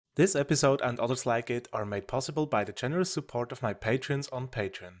This episode and others like it are made possible by the generous support of my patrons on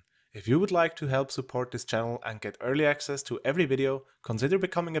Patreon. If you would like to help support this channel and get early access to every video, consider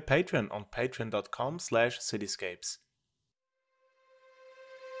becoming a patron on patreon.com/cityscapes.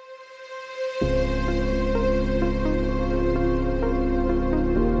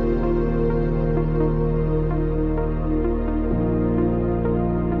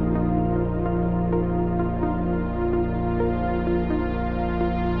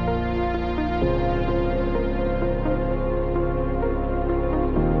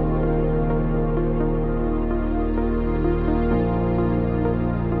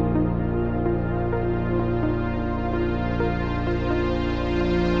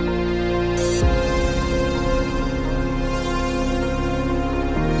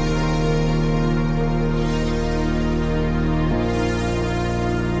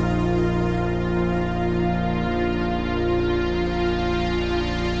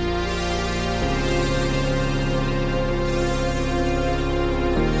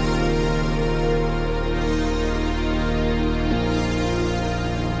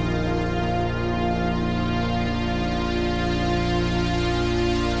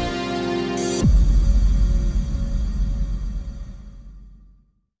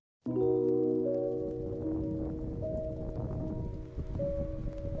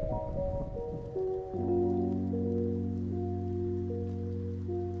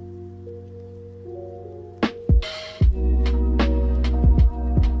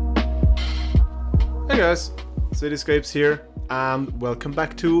 Hey guys, CityScapes here, and welcome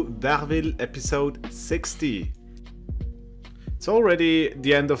back to Verville episode 60. It's already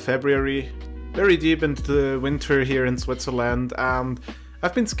the end of February, very deep into the winter here in Switzerland, and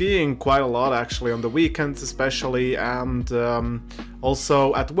I've been skiing quite a lot actually, on the weekends especially, and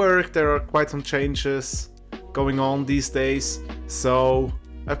also at work there are quite some changes going on these days, so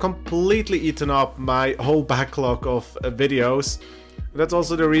I've completely eaten up my whole backlog of videos. That's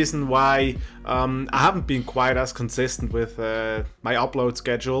also the reason why I haven't been quite as consistent with my upload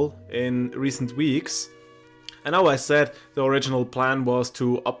schedule in recent weeks. I know I said the original plan was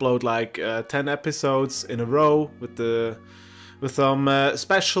to upload like 10 episodes in a row with some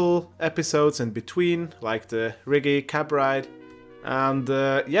special episodes in between, like the Riggy cab ride. And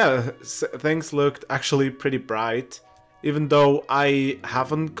yeah, things looked actually pretty bright. Even though I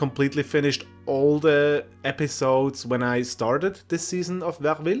haven't completely finished all the episodes when I started this season of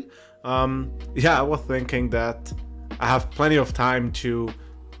Verville, yeah, I was thinking that I have plenty of time to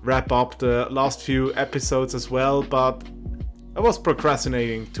wrap up the last few episodes as well, but I was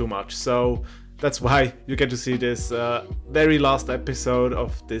procrastinating too much, so that's why you get to see this very last episode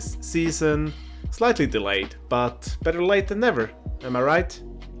of this season, slightly delayed, but better late than never, am I right?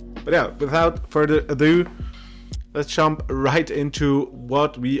 But yeah, without further ado, let's jump right into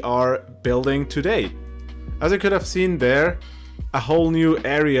what we are building today. As you could have seen there, a whole new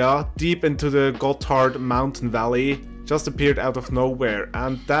area deep into the Gotthard mountain valley just appeared out of nowhere,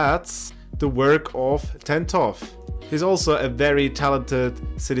 and that's the work of Tentof. He's also a very talented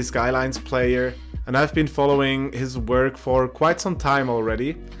City Skylines player, and I've been following his work for quite some time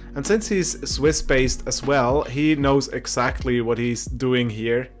already. And since he's Swiss-based as well, he knows exactly what he's doing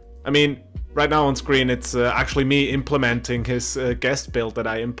here. I mean, right now on screen it's actually me implementing his Guestbuild that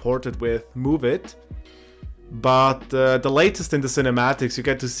I imported with Move It. But the latest in the cinematics, you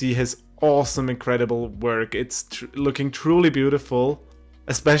get to see his awesome, incredible work. It's looking truly beautiful,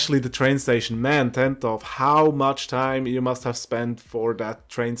 especially the train station. Man, Tentof, how much time you must have spent for that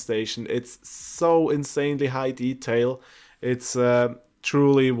train station. It's so insanely high detail. It's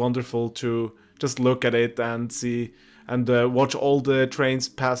truly wonderful to just look at it and see and watch all the trains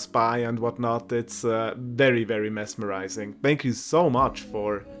pass by and whatnot. It's very, very mesmerizing. Thank you so much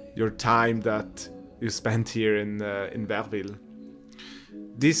for your time that you spent here in Verville.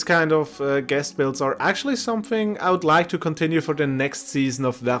 These kind of guest builds are actually something I would like to continue for the next season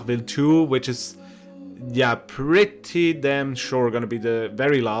of Verville 2, which is, yeah, pretty damn sure gonna be the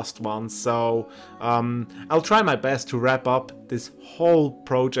very last one. So I'll try my best to wrap up this whole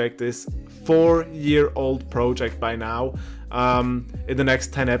project, this 4-year-old project by now, in the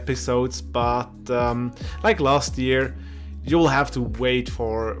next 10 episodes. But like last year, you'll have to wait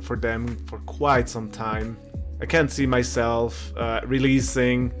for them for quite some time. I can't see myself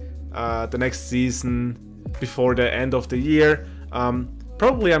releasing the next season before the end of the year.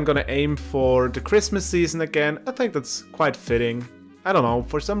 Probably I'm gonna aim for the Christmas season again. I think that's quite fitting. I don't know,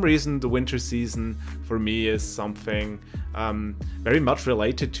 for some reason the winter season for me is something very much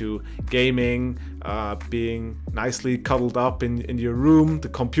related to gaming, being nicely cuddled up in your room, the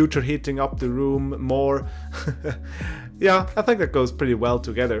computer heating up the room more. yeah, I think that goes pretty well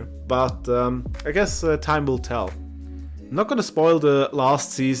together, but I guess time will tell. I'm not gonna spoil the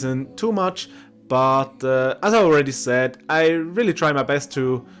last season too much, but as I already said, I really try my best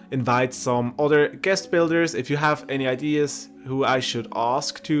to invite some other guest builders. If you have any ideas who I should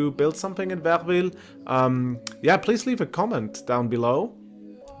ask to build something in Verville, yeah, please leave a comment down below.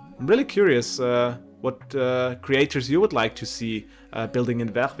 I'm really curious what creators you would like to see building in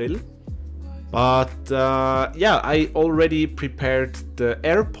Verville. But yeah, I already prepared the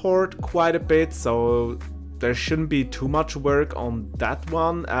airport quite a bit, so there shouldn't be too much work on that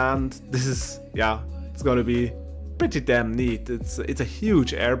one, and this is, yeah, it's gonna be pretty damn neat. It's a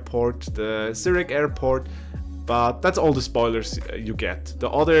huge airport, the Zurich airport, but that's all the spoilers you get. The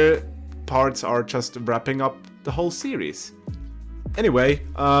other parts are just wrapping up the whole series. Anyway,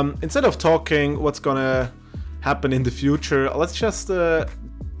 instead of talking what's gonna happen in the future, let's just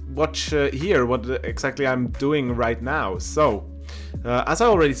watch here what exactly I'm doing right now. So, as I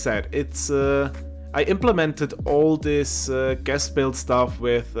already said, it's I implemented all this guest build stuff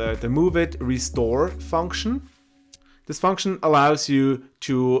with the move it restore function. This function allows you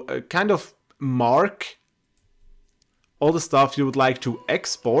to kind of mark all the stuff you would like to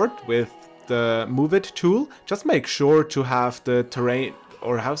export with the move it tool. Just make sure to have the terrain,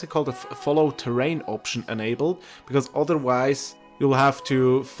 or how's it called, the follow terrain option enabled, because otherwise you'll have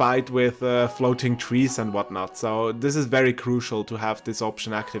to fight with floating trees and whatnot. So this is very crucial to have this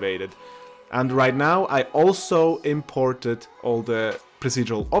option activated. And right now I also imported all the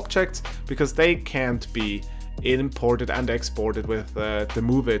procedural objects because they can't be imported and exported with the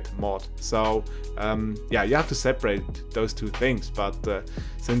Move It mod. So yeah, you have to separate those two things. But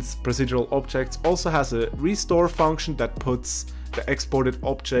since procedural objects also has a restore function that puts the exported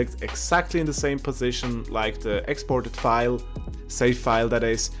objects exactly in the same position like the exported file, save file that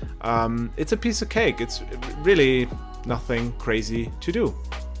is, it's a piece of cake. It's really nothing crazy to do.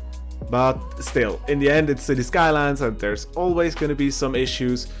 But still, in the end it's City Skylines and there's always going to be some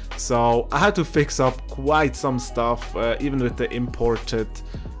issues, so I had to fix up quite some stuff, even with the imported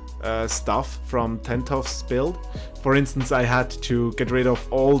stuff from Tentof's build. For instance, I had to get rid of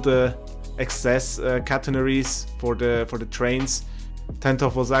all the excess catenaries for the trains.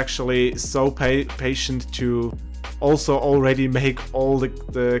 Tentof was actually so patient to also already make all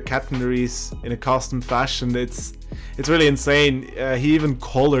the catenaries in a custom fashion. It's really insane. He even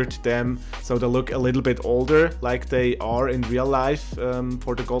colored them so they look a little bit older, like they are in real life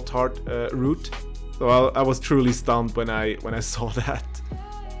for the Gotthard route. So I was truly stunned when I saw that.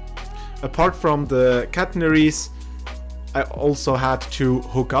 Apart from the catenaries, I also had to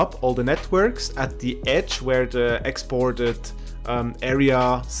hook up all the networks at the edge where the exported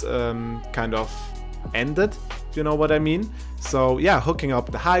area kind of ended, if you know what I mean. So yeah, hooking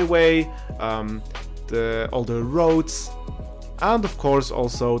up the highway, all the roads, and of course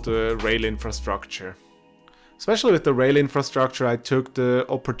also the rail infrastructure. Especially with the rail infrastructure, I took the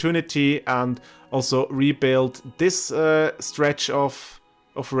opportunity and also rebuilt this stretch of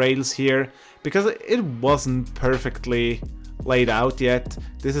rails here, because it wasn't perfectly laid out yet.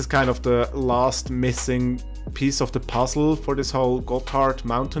 This is kind of the last missing piece of the puzzle for this whole Gotthard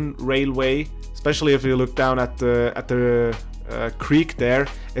mountain railway. Especially if you look down at the creek there,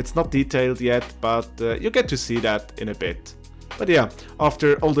 it's not detailed yet, but you get to see that in a bit. But yeah,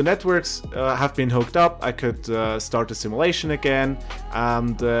 after all the networks have been hooked up, I could start the simulation again,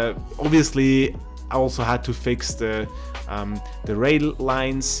 and obviously I also had to fix the rail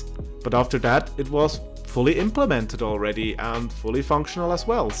lines. But after that, it was fully implemented already and fully functional as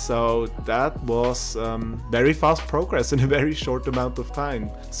well. So that was very fast progress in a very short amount of time.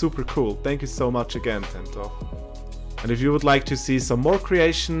 Super cool. Thank you so much again, Tentof. And if you would like to see some more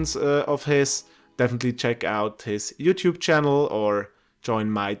creations of his, definitely check out his YouTube channel or join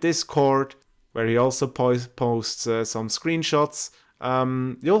my Discord, where he also posts some screenshots.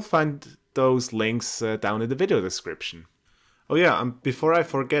 You'll find those links down in the video description. Oh yeah, before I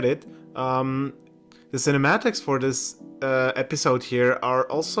forget it, the cinematics for this episode here are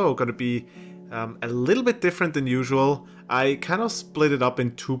also going to be a little bit different than usual. I kind of split it up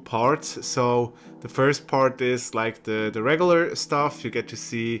in two parts. So the first part is like the regular stuff. You get to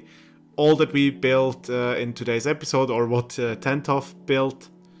see all that we built in today's episode, or what Tentof built.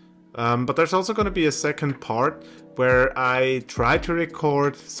 But there's also going to be a second part where I try to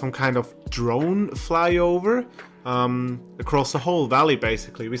record some kind of drone flyover across the whole valley.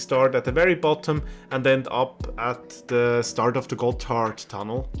 Basically, we start at the very bottom and end up at the start of the Gotthard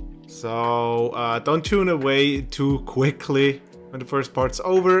tunnel. So don't tune away too quickly when the first part's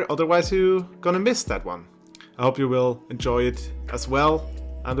over, otherwise you're gonna miss that one. I hope you will enjoy it as well.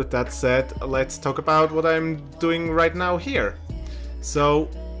 And with that said, let's talk about what I'm doing right now here. So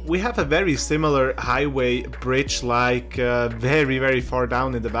we have a very similar highway bridge, like very far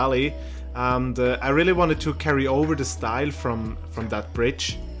down in the valley, and I really wanted to carry over the style from that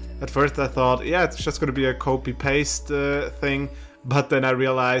bridge. At first I thought, yeah, it's just gonna be a copy-paste thing, but then I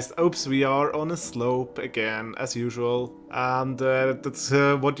realized, oops, we are on a slope again, as usual, and that's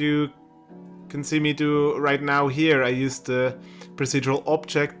what you can see me do right now here. I used the procedural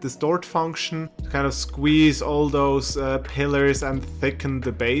object distort function to kind of squeeze all those pillars and thicken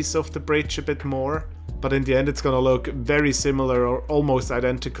the base of the bridge a bit more. But in the end it's gonna look very similar or almost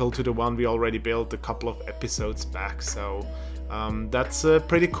identical to the one we already built a couple of episodes back. So that's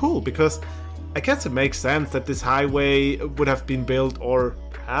pretty cool, because I guess it makes sense that this highway would have been built, or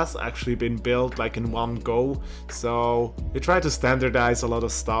has actually been built, like in one go. So we try to standardize a lot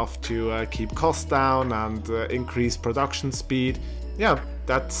of stuff to keep costs down and increase production speed. Yeah,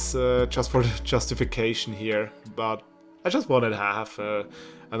 that's just for the justification here, but I just wanted to have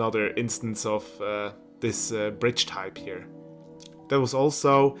another instance of this bridge type here. That was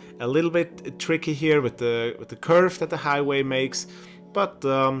also a little bit tricky here with the curve that the highway makes, but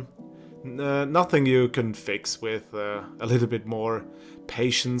nothing you can fix with a little bit more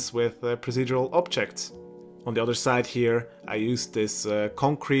patience with procedural objects. On the other side here, I used this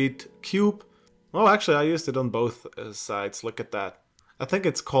concrete cube. Oh, actually, I used it on both sides. Look at that. I think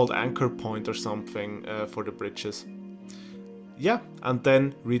it's called anchor point or something for the bridges. Yeah, and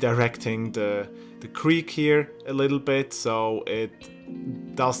then redirecting the creek here a little bit so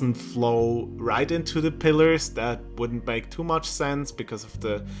it doesn't flow right into the pillars. That wouldn't make too much sense because of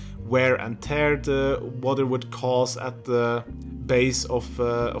the wear and tear the water would cause at the base of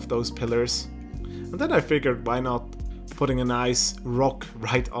those pillars. And then I figured, why not putting a nice rock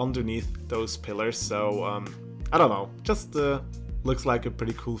right underneath those pillars. So I don't know, just looks like a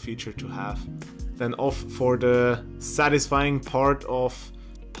pretty cool feature to have. Then off for the satisfying part of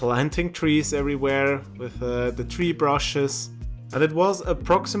planting trees everywhere with the tree brushes. And it was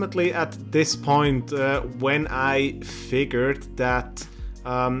approximately at this point when I figured that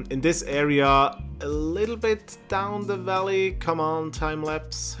in this area, a little bit down the valley, come on, time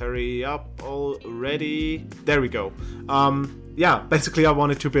lapse, hurry up already. There we go. Yeah, basically I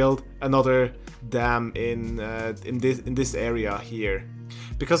wanted to build another dam in this area here,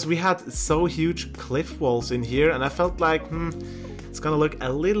 because we had so huge cliff walls in here, and I felt like it's gonna look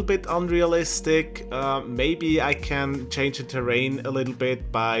a little bit unrealistic. Maybe I can change the terrain a little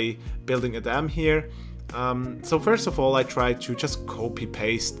bit by building a dam here. So first of all, I tried to just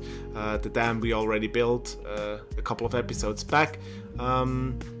copy-paste the dam we already built a couple of episodes back.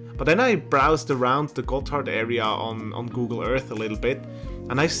 But then I browsed around the Gotthard area on Google Earth a little bit,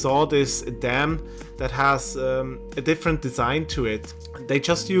 and I saw this dam that has a different design to it. They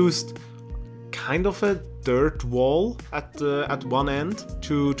just used kind of a dirt wall at one end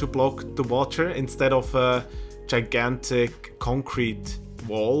to block the water instead of a gigantic concrete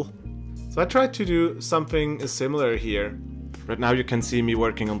wall. So I tried to do something similar here. Right now you can see me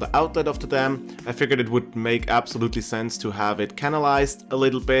working on the outlet of the dam. I figured it would make absolutely sense to have it canalized a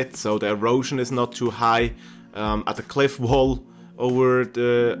little bit so the erosion is not too high at the cliff wall over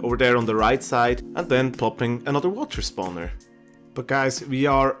there on the right side, and then plopping another water spawner. But guys, we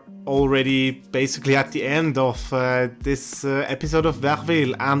are already basically at the end of this episode of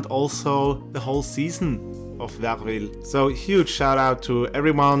Verville, and also the whole season of Verville. So huge shout out to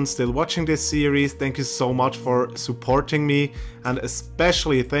everyone still watching this series. Thank you so much for supporting me, and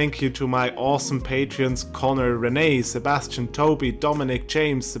especially thank you to my awesome Patreons Connor, Renee, Sebastian, Toby, Dominic,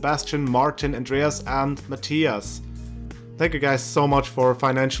 James, Sebastian, Martin, Andreas and Matthias. Thank you guys so much for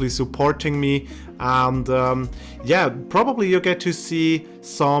financially supporting me, and yeah, probably you get to see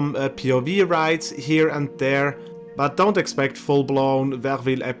some POV rides here and there, but don't expect full-blown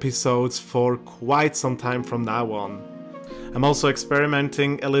Verville episodes for quite some time from now on. I'm also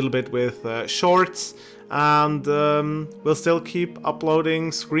experimenting a little bit with shorts, and we'll still keep uploading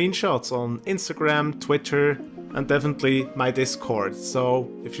screenshots on Instagram, Twitter, and definitely my Discord. So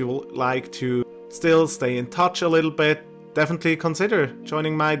if you would like to still stay in touch a little bit, definitely consider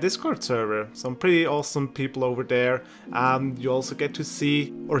joining my Discord server. Some pretty awesome people over there, and you also get to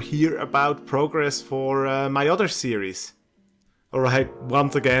see or hear about progress for my other series. Alright,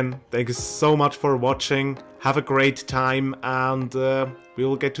 once again, thank you so much for watching, have a great time, and we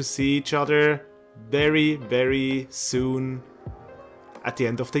will get to see each other very, very soon at the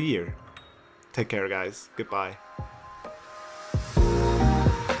end of the year. Take care guys, goodbye.